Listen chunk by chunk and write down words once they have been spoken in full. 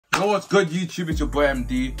Yo, what's good, YouTube? It's your boy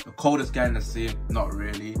MD, the coldest guy in the scene. Not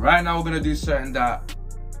really. Right now, we're gonna do something that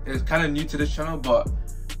is kind of new to this channel, but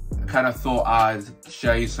I kind of thought I'd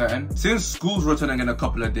share you something. Since school's returning in a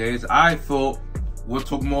couple of days, I thought we'll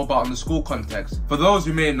talk more about in the school context. For those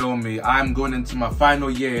who may know me, I'm going into my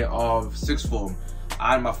final year of sixth form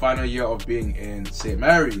and my final year of being in St.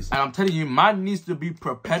 Mary's. And I'm telling you, man needs to be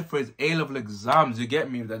prepared for his A-level exams. You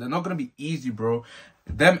get me? They're not gonna be easy, bro.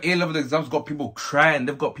 Them A-level exams got people crying.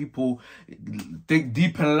 They've got people think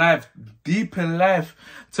deep in life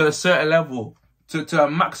to a certain level, to a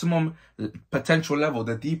maximum potential level.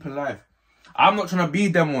 They're deep in life. I'm not trying to be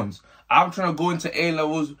them ones. I'm trying to go into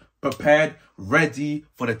A-levels prepared, ready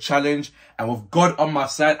for the challenge, and with God on my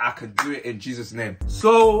side, I can do it in Jesus' name.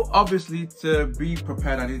 So obviously, to be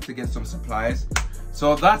prepared, I need to get some supplies.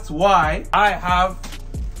 So that's why I have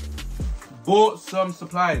bought some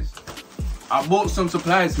supplies. I bought some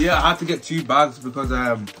supplies here. I had to get 2 bags because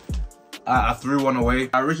I threw one away.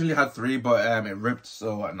 I originally had 3, but it ripped,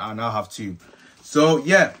 so I now have 2. So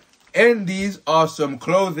yeah, in these are some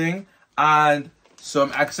clothing and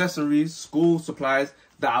some accessories, school supplies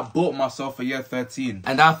that I bought myself for year 13.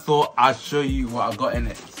 And I thought I'd show you what I got in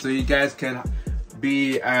it, so you guys can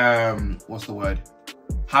be what's the word?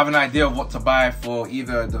 Have an idea of what to buy for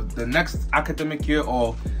either the next academic year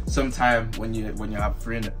or sometime when you have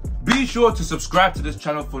free in it. Be sure to subscribe to this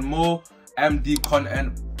channel for more MD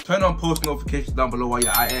content. Turn on post notifications down below while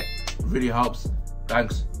you're at it. It really helps.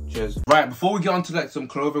 Thanks. Cheers. Right, before we get on to like some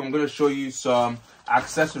clothing, I'm gonna show you some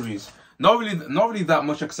accessories. Not really that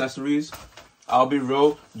much accessories. I'll be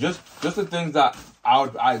real. Just the things that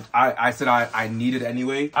I said I needed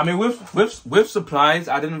anyway. I mean, with supplies,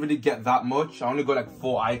 I didn't really get that much. I only got like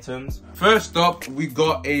 4 items. First up, we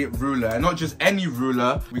got a ruler, and not just any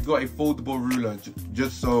ruler. We got a foldable ruler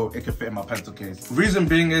just so it can fit in my pencil case. Reason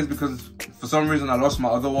being is because for some reason I lost my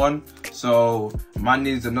other one, so man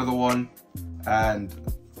needs another one, and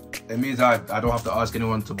it means I don't have to ask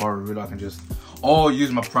anyone to borrow a ruler. I can just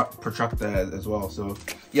use my protractor as well. So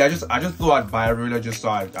yeah, I just thought I'd buy a ruler just so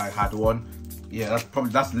I had one. Yeah,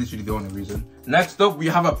 that's literally the only reason. Next up, we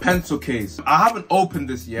have a pencil case. I haven't opened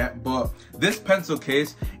this yet, but this pencil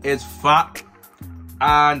case is fat,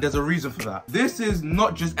 and there's a reason for that. This is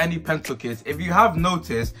not just any pencil case. If you have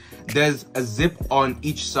noticed, there's a zip on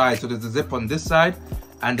each side. So there's a zip on this side,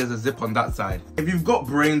 and there's a zip on that side. If you've got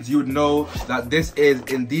brains, you would know that this is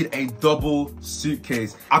indeed a double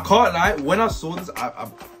suitcase. I can't lie, when I saw this,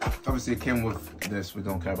 obviously it came with this, we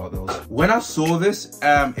don't care about those. When I saw this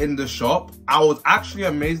in the shop, I was actually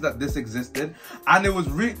amazed that this existed, and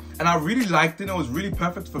I really liked it. It was really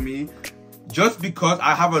perfect for me, just because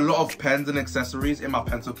I have a lot of pens and accessories in my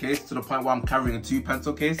pencil case, to the point where I'm carrying 2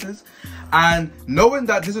 pencil cases. And knowing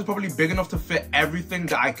that this is probably big enough to fit everything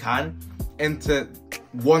that I can into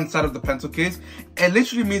one side of the pencil case, it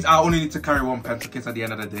literally means I only need to carry 1 pencil case at the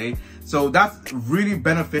end of the day. So that's really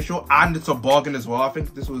beneficial, and it's a bargain as well. I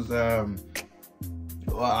think this was well,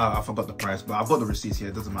 I forgot the price, but I've got the receipts here,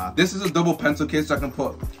 it doesn't matter. This is a double pencil case, so I can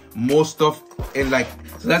put more stuff in, like,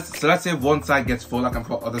 so let's say if one side gets full, I can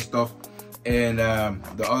put other stuff in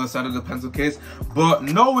the other side of the pencil case. But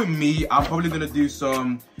knowing me, I'm probably gonna do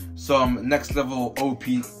some next level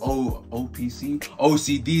OCD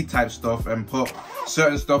type stuff, and put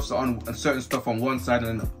certain stuff on one side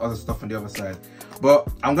and then other stuff on the other side. But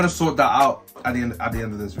I'm gonna sort that out at the end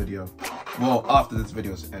of this video. Well, after this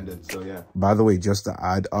video's ended, so yeah. By the way, just to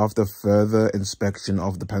add, after further inspection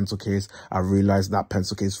of the pencil case, I realized that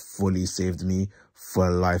pencil case fully saved me for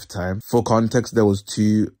a lifetime. For context, there was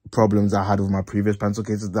 2 problems I had with my previous pencil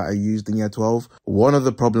cases that I used in year 12. One of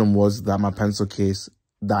the problem was that my pencil case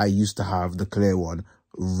that I used to have, the clear one,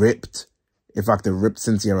 ripped. In fact, it ripped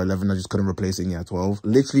since year 11. I just couldn't replace it in year 12.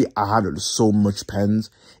 Literally, I had so much pens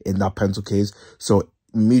in that pencil case, so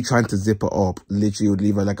me trying to zip it up literally would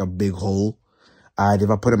leave like a big hole, and if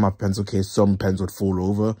I put it in my pencil case, some pens would fall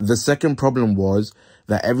over. The second problem was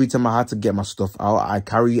that every time I had to get my stuff out, I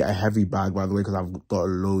carry a heavy bag, by the way, because I've got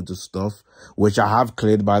loads of stuff, which I have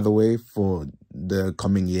cleared, by the way, for the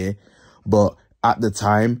coming year. But at the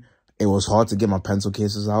time, it was hard to get my pencil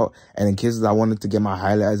cases out, and in cases I wanted to get my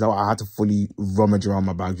highlighters out, I had to fully rummage around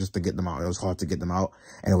my bag just to get them out. It was hard to get them out,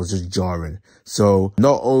 and it was just jarring. So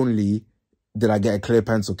not only did I get a clear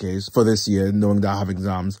pencil case for this year, knowing that I have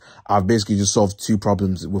exams, I've basically just solved 2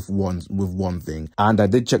 problems with one thing. And I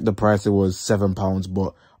did check the price, it was £7,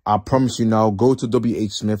 but I promise you now, go to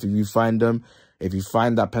WH Smith. If you find them, if you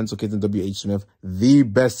find that pencil case in WH Smith, the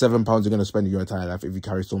best £7 you're going to spend in your entire life if you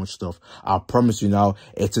carry so much stuff. I promise you now,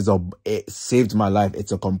 it saved my life.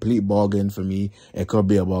 It's a complete bargain for me. It could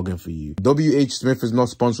be a bargain for you. WH Smith is not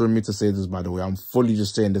sponsoring me to say this, by the way. I'm fully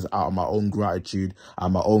just saying this out of my own gratitude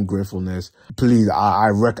and my own gratefulness. Please,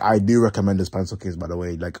 I do recommend this pencil case, by the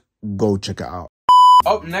way. Like, go check it out.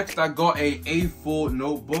 Up next, I got a A4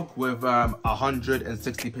 notebook with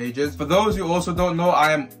 160 pages. For those who also don't know,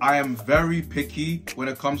 I am very picky when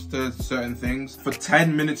it comes to certain things. For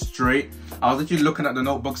 10 minutes straight, I was actually looking at the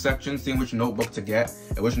notebook section, seeing which notebook to get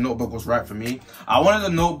and which notebook was right for me. I wanted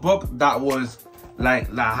a notebook that was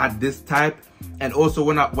like had this type, and also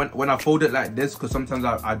when I fold it like this, because sometimes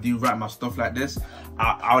I do write my stuff like this,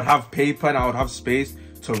 I would have paper and I would have space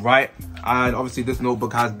to write. And obviously this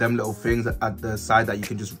notebook has them little things at the side that you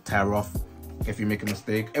can just tear off if you make a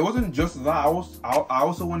mistake. It wasn't just that, I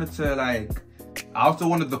also wanted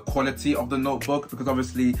the quality of the notebook, because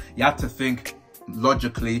obviously you have to think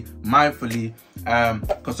logically, mindfully,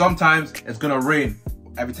 because sometimes it's gonna rain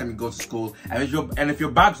every time you go to school, and if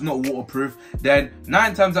your bag's not waterproof, then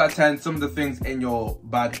 9 times out of 10 some of the things in your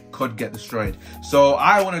bag could get destroyed. So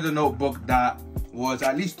I wanted a notebook that was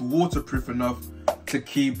at least waterproof enough to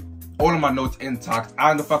keep all of my notes intact,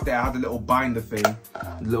 and the fact that I had a little binder thing,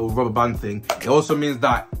 a little rubber band thing, it also means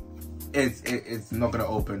that it's not gonna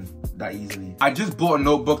open that easily. I just bought a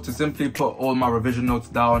notebook to simply put all my revision notes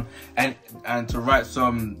down and to write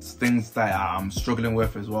some things that I'm struggling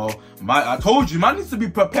with as well. I told you, man needs to be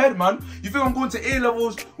prepared, man. You think I'm going to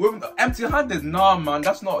A-levels with empty-handed? Nah, man,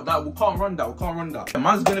 that's not that. We can't run that. The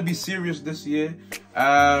man's gonna be serious this year.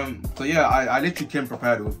 So yeah, I literally came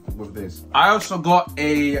prepared with this. I also got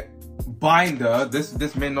a binder.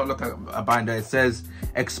 This may not look like a binder. It says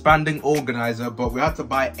expanding organizer, but I had to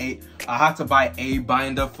buy a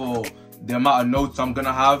binder for the amount of notes I'm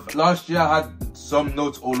gonna have. Last year I had some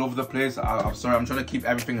notes all over the place. I'm sorry, I'm trying to keep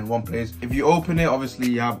everything in one place. If you open it, obviously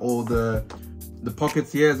you have all the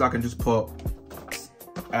pockets here, so I can just put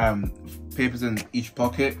papers in each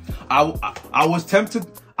pocket. I was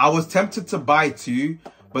tempted to buy 2,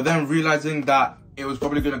 but then realizing that it was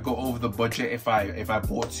probably gonna go over the budget if I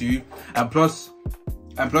bought 2, and plus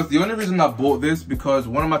the only reason I bought this because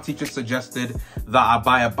one of my teachers suggested that I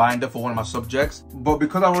buy a binder for one of my subjects, but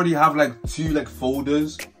because I already have like 2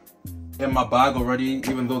 folders in my bag already,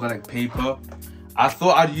 even though they're like paper, I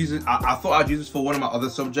thought I'd use it. I thought I'd use this for one of my other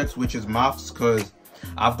subjects, which is maths, because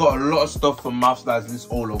I've got a lot of stuff for maths that's just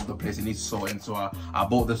all over the place. It needs sorting, so I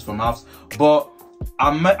bought this for maths, but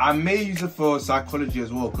I may use it for psychology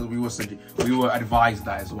as well, because we were advised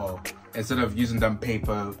that as well, instead of using them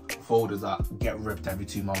paper folders that get ripped every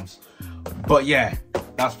 2 months. But yeah,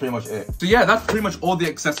 that's pretty much it. So yeah, that's pretty much all the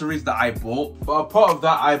accessories that I bought. But a part of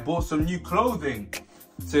that, I bought some new clothing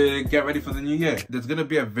to get ready for the new year. There's gonna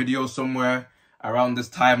be a video somewhere around this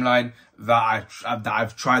timeline that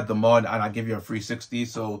I've tried them on, and I give you a 360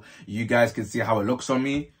 so you guys can see how it looks on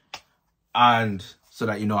me, and so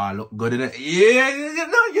that you know I look good in it. Yeah, you know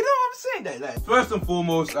what I'm saying. Like, first and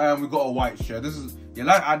foremost, we got a white shirt. This is, yeah,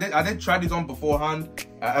 like I did try these on beforehand,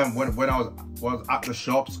 when I was at the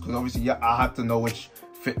shops, because obviously I had to know which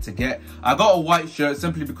fit to get. I got a white shirt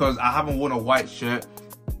simply because I haven't worn a white shirt.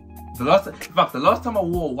 In fact, the last time I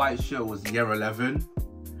wore a white shirt was year 11,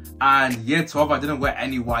 and year 12 I didn't wear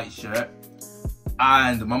any white shirt.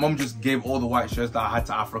 And my mom just gave all the white shirts that I had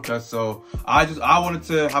to Africa, so I wanted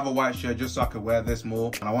to have a white shirt just so I could wear this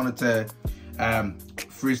more, and I wanted to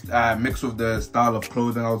mix with the style of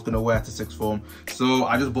clothing I was gonna wear to sixth form. So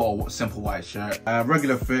I just bought a simple white shirt,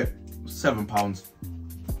 regular fit, £7,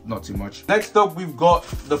 not too much. Next up, we've got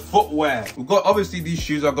the footwear. We've got obviously these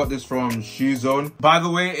shoes. I got this from Shoe Zone. By the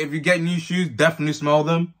way, if you get new shoes, definitely smell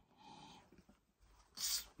them.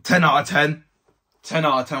 10 out of 10. 10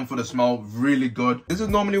 out of 10 for the smell, really good. This is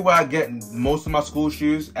normally where I get most of my school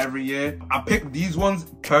shoes every year. I picked these ones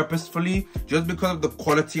purposefully just because of the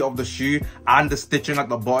quality of the shoe and the stitching at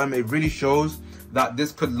the bottom. It really shows that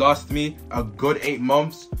this could last me a good 8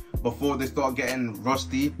 months before they start getting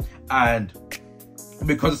rusty, and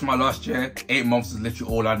because it's my last year, 8 months is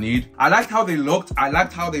literally all I need. I liked how they looked. I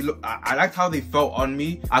liked how they felt on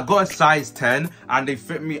me. I got a size 10 and they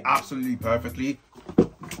fit me absolutely perfectly.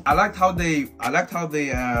 I liked how they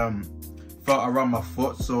felt around my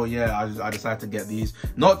foot, so yeah, I decided to get these.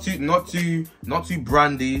 Not too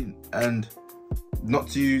brandy and not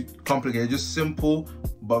too complicated, just simple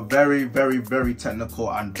but very, very, very technical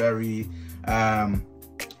and very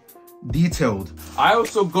detailed. I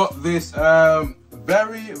also got this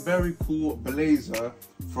very, very cool blazer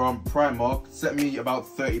from Primark. Set me about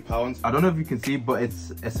 £30. I don't know if you can see, but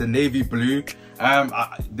it's a navy blue.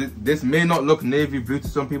 This may not look navy blue to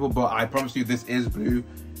some people, but I promise you this is blue.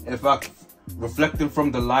 In fact, reflecting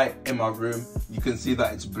from the light in my room, you can see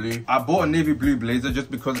that it's blue. I bought a navy blue blazer just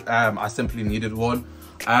because I simply needed one.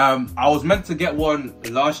 I was meant to get one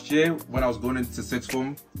last year when I was going into sixth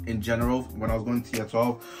form in general, when I was going to year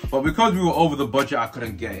 12, but because we were over the budget, I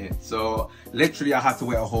couldn't get it. So literally I had to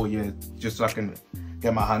wait a whole year just so I can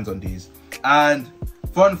get my hands on these. And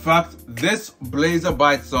fun fact, this blazer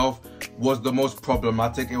by itself was the most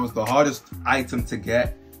problematic. It was the hardest item to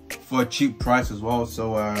get for a cheap price as well.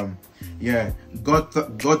 So yeah,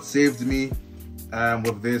 God saved me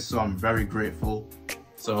with this, so I'm very grateful.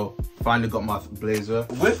 So finally got my blazer.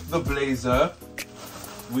 With the blazer,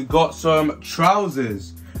 we got some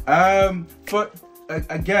trousers. But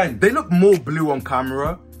again, they look more blue on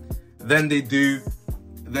camera than they do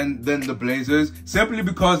than the blazers, simply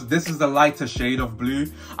because this is the lighter shade of blue.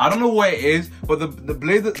 I don't know what it is, but the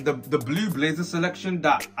blue blazer selection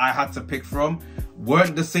that I had to pick from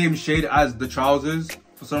weren't the same shade as the trousers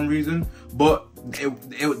for some reason, but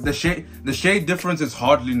the shade difference is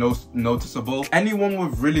hardly noticeable. Anyone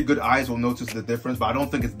with really good eyes will notice the difference, but I don't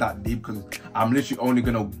think it's that deep because I'm literally only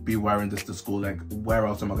gonna be wearing this to school. Like, where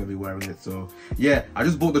else am I gonna be wearing it? So yeah, I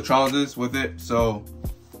just bought the trousers with it. So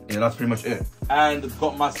yeah, that's pretty much it. And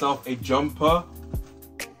got myself a jumper,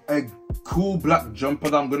 a cool black jumper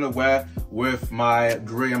that I'm gonna wear with my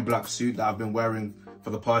grey and black suit that I've been wearing for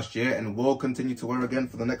the past year and will continue to wear again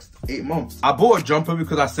for the next 8 months. I bought a jumper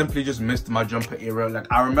because I simply just missed my jumper era. Like,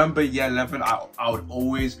 I remember year 11, I would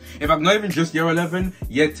always, in fact, not even just year 11,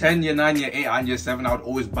 year 10, year 9, year 8, and year 7, I would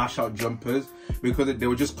always bash out jumpers because they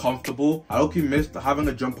were just comfortable. I actually missed having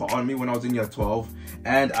a jumper on me when I was in year 12,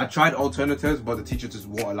 and I tried alternatives, but the teacher just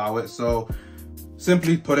won't allow it. So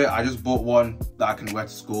simply put it, I just bought one that I can wear to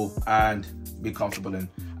school and be comfortable in.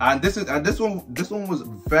 And this one was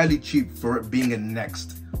fairly cheap for it being in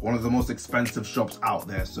Next, one of the most expensive shops out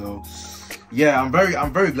there. So yeah, I'm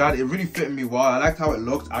very glad. It really fit me well. I liked how it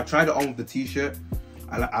looked. I tried it on with the t-shirt.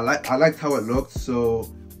 I liked how it looked.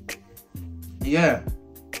 So yeah,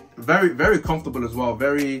 very comfortable as well.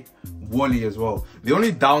 Very woolly as well. The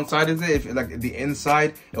only downside is if like the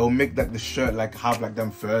inside, it will make like the shirt like have like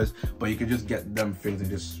them furs, but you can just get them things and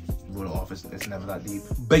just roll it off. It's never that deep.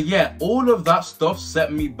 But yeah, all of that stuff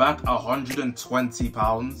set me back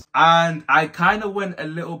 £120, and I kind of went a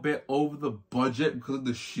little bit over the budget because of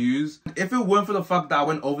the shoes. If it weren't for the fact that I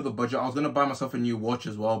went over the budget, I was gonna buy myself a new watch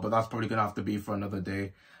as well, but that's probably gonna have to be for another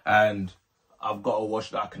day. And I've got a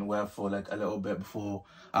watch that I can wear for like a little bit before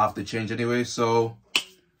I have to change anyway, so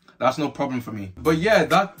that's no problem for me. But yeah,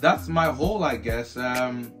 that's my haul, I guess.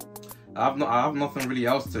 I have nothing really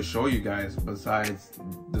else to show you guys besides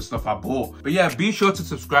the stuff I bought. But yeah, be sure to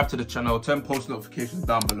subscribe to the channel, turn post notifications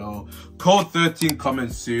down below. Code 13 coming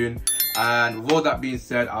soon. And with all that being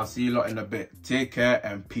said, I'll see you lot in a bit. Take care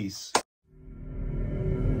and peace.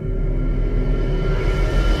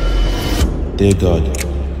 Dear God,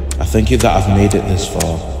 I thank you that I've made it this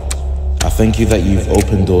far. I thank you that you've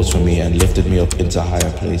opened doors for me and lifted me up into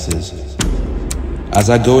higher places.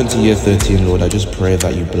 As I go into year 13, Lord, I just pray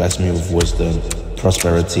that you bless me with wisdom,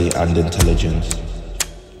 prosperity, and intelligence.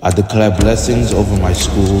 I declare blessings over my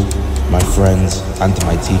school, my friends, and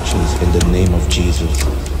my teachers in the name of Jesus.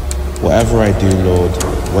 Whatever I do, Lord,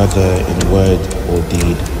 whether in word or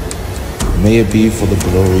deed, may it be for the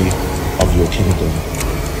glory of your kingdom.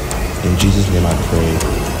 In Jesus' name I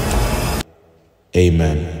pray.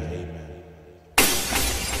 Amen.